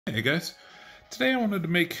Hey guys, today I wanted to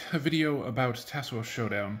make a video about Tasuo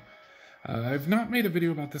Showdown. I've not made a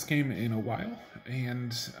video about this game in a while,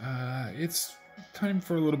 and it's time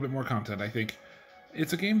for a little bit more content, I think.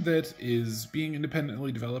 It's a game that is being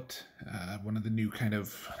independently developed, one of the new kind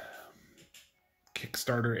of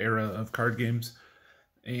Kickstarter era of card games,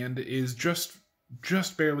 and is just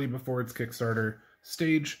barely before its Kickstarter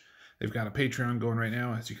stage. They've got a Patreon going right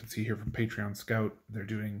now, as you can see here from Patreon Scout. They're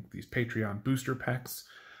doing these Patreon booster packs.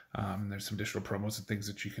 There's some additional promos and things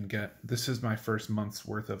that you can get. This is my first month's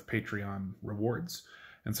worth of Patreon rewards,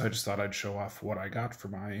 and so I just thought I'd show off what I got for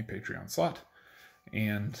my Patreon slot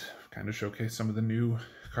and kind of showcase some of the new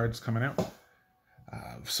cards coming out.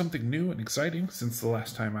 Something new and exciting since the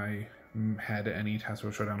last time I had any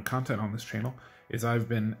Tasuo Showdown content on this channel is I've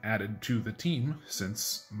been added to the team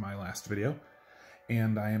since my last video,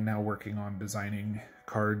 and I am now working on designing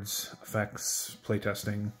cards, effects,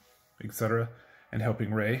 playtesting, etc., and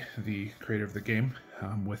helping Ray, the creator of the game,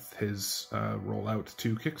 with his rollout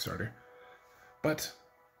to Kickstarter. But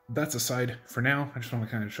that's aside for now. I just want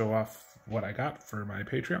to kind of show off what I got for my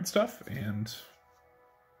Patreon stuff and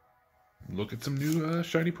look at some new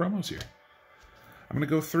shiny promos here. I'm going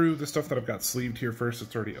to go through the stuff that I've got sleeved here first.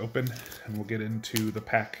 It's already open, and we'll get into the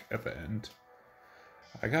pack at the end.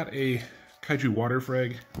 I got a Kaiju Water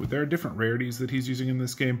Frag. There are different rarities that he's using in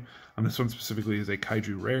this game. This one specifically is a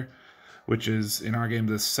Kaiju Rare, which is, in our game,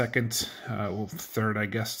 the second, well, third, I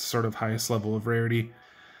guess, sort of highest level of rarity.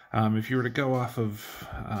 If you were to go off of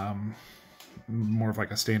more of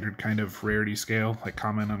like a standard kind of rarity scale, like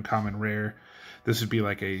common, uncommon, rare, this would be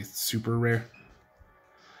like a super rare.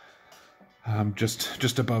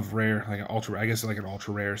 Just above rare, like an ultra, I guess like an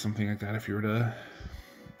ultra rare or something like that, if you were to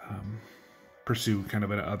pursue kind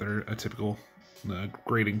of a typical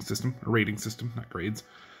grading system, a rating system, not grades.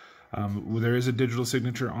 There is a digital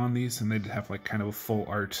signature on these, and they have like kind of a full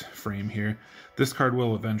art frame here. This card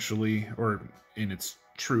will eventually, or in its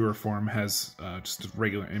truer form, has just a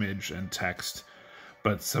regular image and text,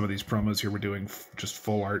 but some of these promos here we're doing just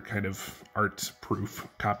full art, kind of art proof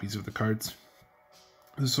copies of the cards.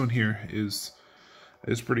 This one here is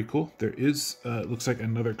pretty cool. There is, it looks like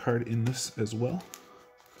another card in this as well.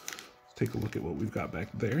 Let's take a look at what we've got back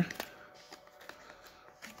there.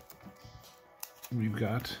 We've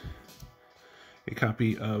got a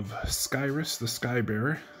copy of Skyrus, the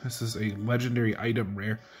Skybearer. This is a legendary item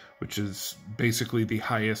rare, which is basically the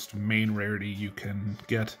highest main rarity you can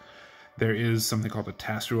get. There is something called a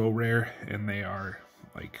Tasuo rare, and they are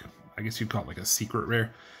like, I guess you'd call it like a secret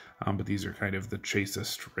rare, but these are kind of the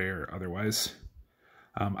chasest rare otherwise.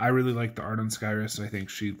 I really like the art on Skyrus. I think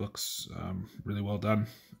she looks really well done,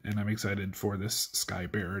 and I'm excited for this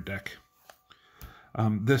Skybearer deck.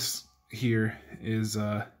 This here is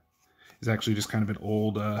actually just kind of an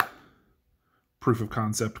old proof of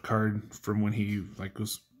concept card from when he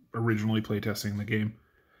was originally playtesting the game.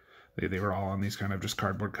 They were all on these kind of just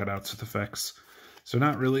cardboard cutouts with effects, so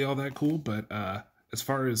not really all that cool, but as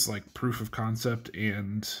far as like proof of concept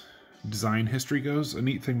and design history goes, a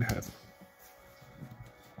neat thing to have.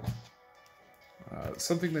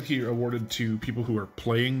 Something that he awarded to people who are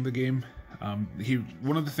playing the game.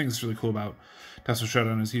 One of the things that's really cool about Tasuo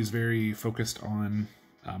Showdown is he's very focused on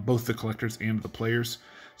both the collectors and the players.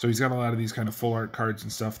 So he's got a lot of these kind of full art cards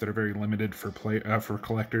and stuff that are very limited for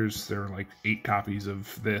collectors. There are like 8 copies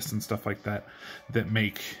of this and stuff like that that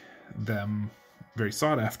make them very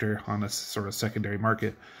sought after on a sort of secondary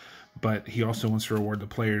market. But he also wants to reward the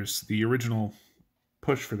players. The original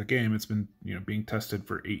push for the game, it's been being tested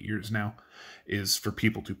for 8 years now, is for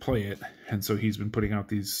people to play it, and so he's been putting out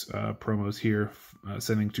these promos here,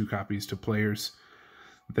 sending 2 copies to players.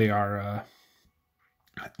 They are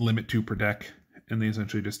limit 2 per deck, and they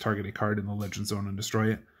essentially just target a card in the Legend Zone and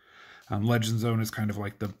destroy it. Legend Zone is kind of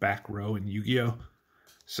like the back row in Yu-Gi-Oh!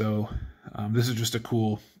 So this is just a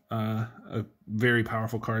cool, a very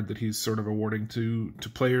powerful card that he's sort of awarding to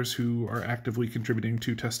players who are actively contributing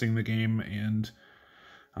to testing the game and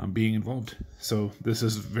being involved. So this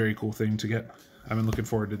is a very cool thing to get. I've been looking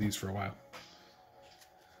forward to these for a while.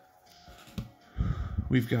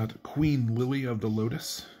 We've got Queen Lily of the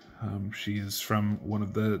Lotus. She is from one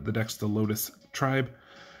of the decks, the Lotus tribe.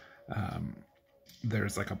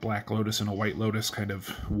 There's like a black lotus and a white lotus kind of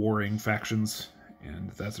warring factions,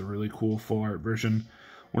 and that's a really cool full art version.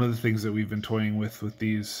 One of the things that we've been toying with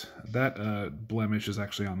these, that blemish is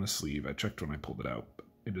actually on the sleeve. I checked when I pulled it out, but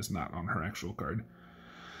it is not on her actual card.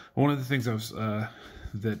 One of the things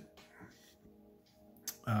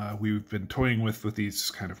we've been toying with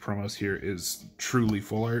these kind of promos here is truly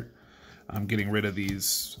full art. I'm getting rid of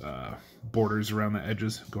these borders around the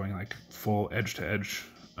edges, going like full edge to edge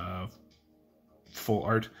full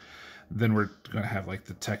art. Then we're going to have like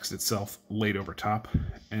the text itself laid over top,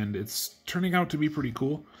 and it's turning out to be pretty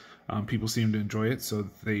cool. People seem to enjoy it, so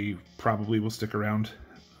they probably will stick around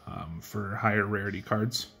for higher rarity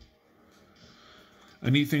cards. A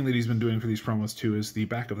neat thing that he's been doing for these promos too is the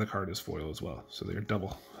back of the card is foil as well, so they're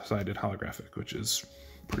double-sided holographic, which is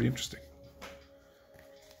pretty interesting.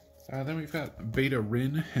 Then we've got Beta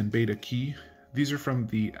Rin and Beta Key. These are from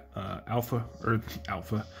the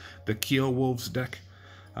the Keel Wolves deck.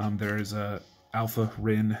 There's a Alpha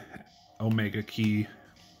Rin, Omega Key.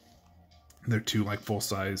 They're two like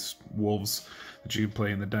full-size wolves that you can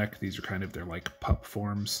play in the deck. These are kind of their like pup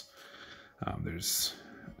forms.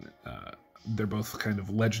 They're both kind of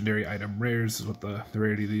legendary item rares is what the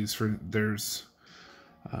rarity of these for. There's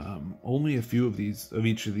only a few of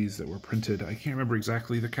each of these that were printed. I can't remember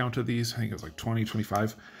exactly the count of these. I think it was like 20,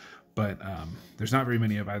 25. But there's not very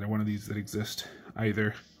many of either one of these that exist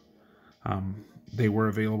either. They were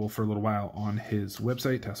available for a little while on his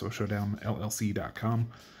website, TasuoShowdownLLC.com.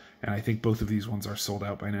 And I think both of these ones are sold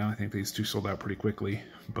out by now. I think these two sold out pretty quickly,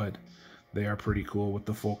 but they are pretty cool with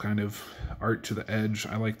the full kind of art to the edge.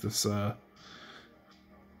 I like this, I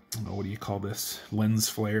don't know, what do you call this? Lens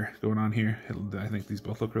flare going on here. I think these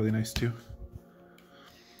both look really nice too.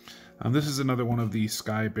 This is another one of the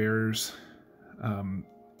Sky Bearers.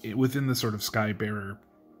 Within the sort of Sky Bearer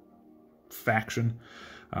faction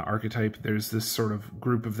archetype, there's this sort of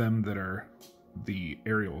group of them that are the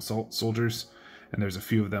aerial assault soldiers. And there's a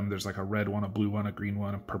few of them. There's like a red one, a blue one, a green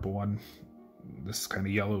one, a purple one, this kind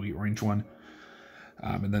of yellowy orange one.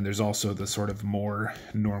 And then there's also the sort of more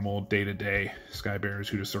normal day-to-day Sky Bearers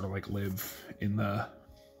who just sort of like live in the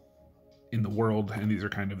world. And these are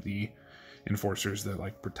kind of the enforcers that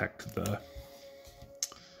like protect the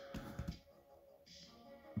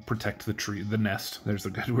tree, the nest. There's a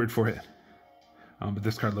good word for it. But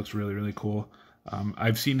this card looks really, really cool.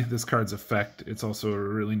 I've seen this card's effect. It's also a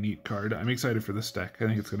really neat card. I'm excited for this deck. I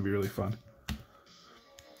think it's going to be really fun.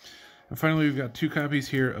 And finally, we've got two copies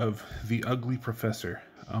here of The Ugly Professor.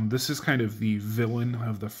 This is kind of the villain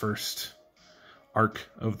of the first arc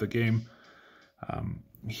of the game.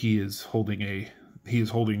 He is holding the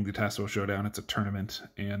Tasuo Showdown. It's a tournament,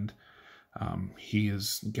 and he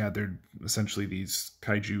has gathered essentially these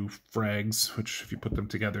kaiju frags, which if you put them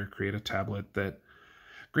together create a tablet that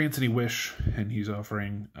grants any wish, and he's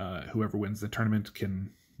offering whoever wins the tournament can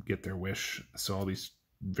get their wish. So all these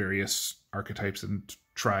various archetypes and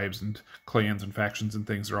tribes and clans and factions and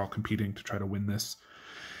things are all competing to try to win this.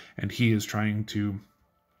 And he is trying to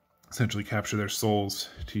essentially capture their souls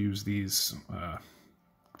to use these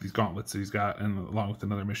gauntlets that he's got, and along with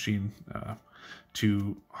another machine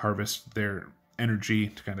to harvest their energy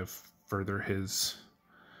to kind of further his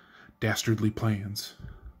dastardly plans.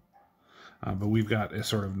 But we've got a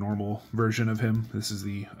sort of normal version of him. This is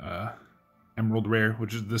the Emerald Rare,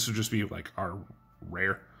 this would just be like our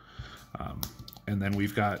rare. And then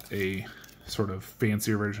we've got a sort of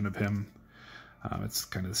fancier version of him. It's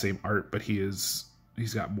kind of the same art, but he's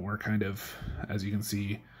got more kind of, as you can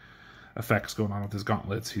see, effects going on with his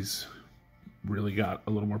gauntlets. He's really got a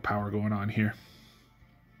little more power going on here.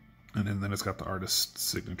 And then it's got the artist's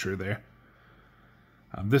signature there.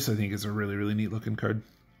 This, I think, is a really, really neat looking card.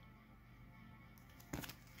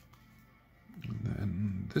 And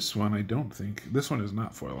then this one, I don't think... This one is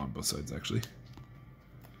not foil on both sides, actually.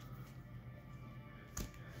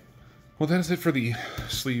 Well, that is it for the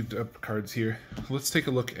sleeved up cards here. Let's take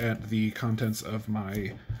a look at the contents of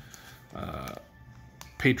my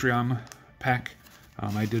Patreon pack.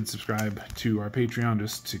 I did subscribe to our Patreon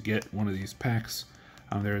just to get one of these packs.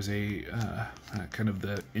 There's a kind of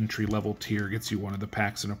the entry-level tier gets you one of the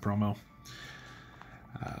packs in a promo.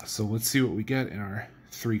 So let's see what we get in our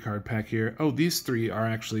 3-card pack here. Oh, these 3 are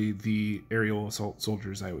actually the aerial assault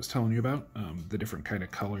soldiers I was telling you about. The different kind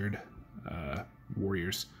of colored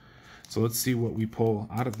warriors. So let's see what we pull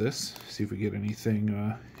out of this. See if we get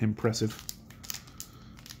anything impressive.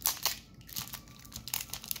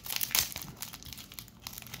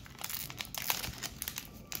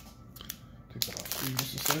 Take that off for you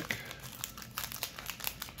just a sec.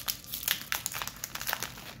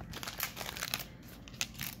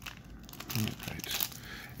 Alright.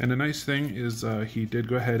 And the nice thing is he did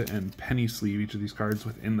go ahead and penny sleeve each of these cards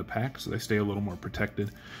within the pack, so they stay a little more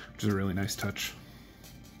protected, which is a really nice touch.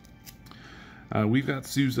 We've got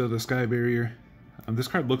Souza, the Sky Barrier. This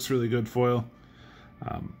card looks really good foil.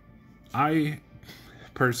 I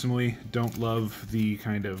personally don't love the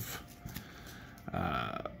kind of...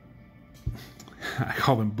 I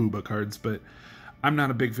call them booba cards, but I'm not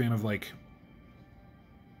a big fan of like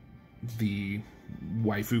the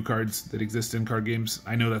waifu cards that exist in card games.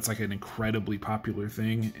 I know that's like an incredibly popular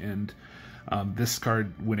thing, and this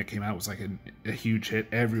card, when it came out, was like a huge hit.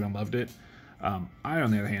 Everyone loved it. I,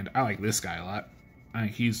 on the other hand, I like this guy a lot. I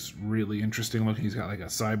think he's really interesting looking. He's got like a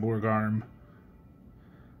cyborg arm.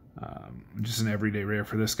 Just an everyday rare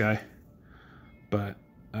for this guy. But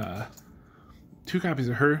 2 copies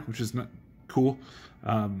of her, which is not cool.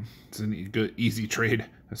 It's a good, easy trade,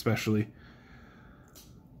 especially.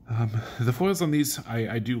 The foils on these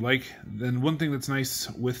I do like. Then one thing that's nice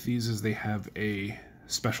with these is they have a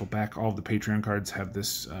special back. All of the Patreon cards have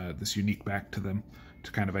this this unique back to them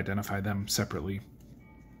to kind of identify them separately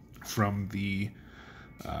from the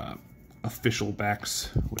official backs,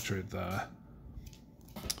 which are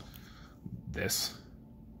this.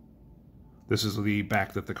 This is the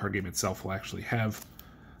back that the card game itself will actually have,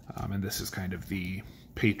 and this is kind of the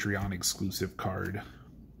Patreon exclusive card,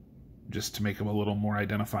 just to make them a little more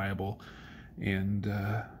identifiable and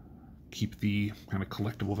keep the kind of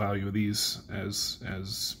collectible value of these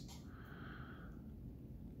as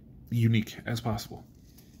unique as possible.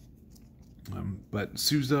 But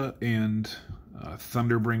Souza and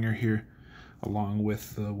Thunderbringer here, along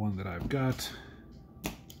with the one that I've got,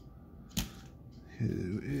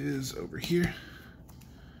 who is over here.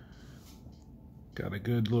 Got a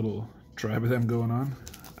good little tribe of them going on.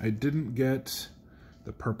 I didn't get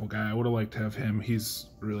the purple guy. I would have liked to have him. He's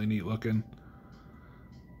really neat looking.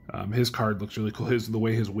 His card looks really cool. The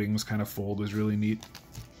way his wings kind of fold is really neat.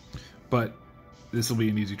 But this will be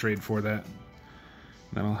an easy trade for that.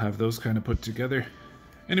 Then I'll have those kind of put together.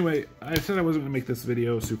 Anyway, I said I wasn't going to make this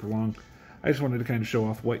video super long. I just wanted to kind of show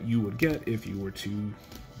off what you would get if you were to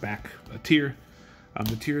back a tier.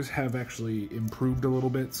 The tiers have actually improved a little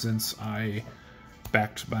bit since I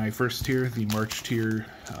backed my first tier. The March tier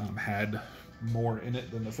had more in it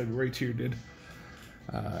than the February tier did.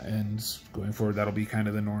 And going forward, that'll be kind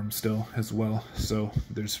of the norm still as well. So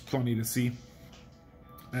there's plenty to see.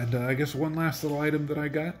 And I guess one last little item that I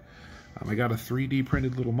got a 3D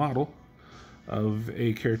printed little model of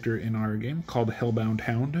a character in our game called Hellbound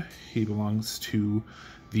Hound. He belongs to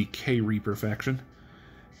the K-Reaper faction.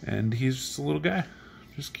 And he's just a little guy.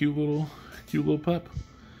 Just cute little pup.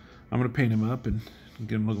 I'm going to paint him up and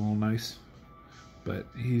get him looking a little nice. But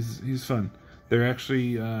he's fun. They're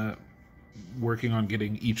actually working on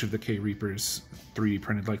getting each of the K-Reapers 3D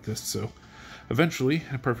printed like this, so eventually,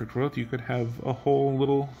 in a perfect world, you could have a whole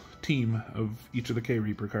little team of each of the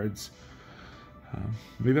K-Reaper cards.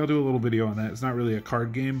 Maybe I'll do a little video on that. It's not really a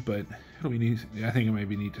card game, but it'll be neat. I think it might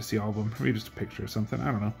be neat to see all of them. Maybe just a picture or something.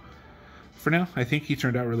 I don't know. For now, I think he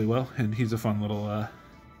turned out really well, and he's a fun little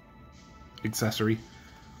accessory.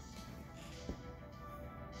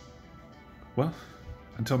 Well,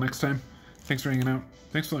 until next time, thanks for hanging out.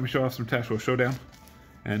 Thanks for letting me show off some Tasuo Showdown.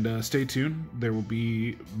 And stay tuned. There will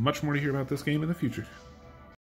be much more to hear about this game in the future.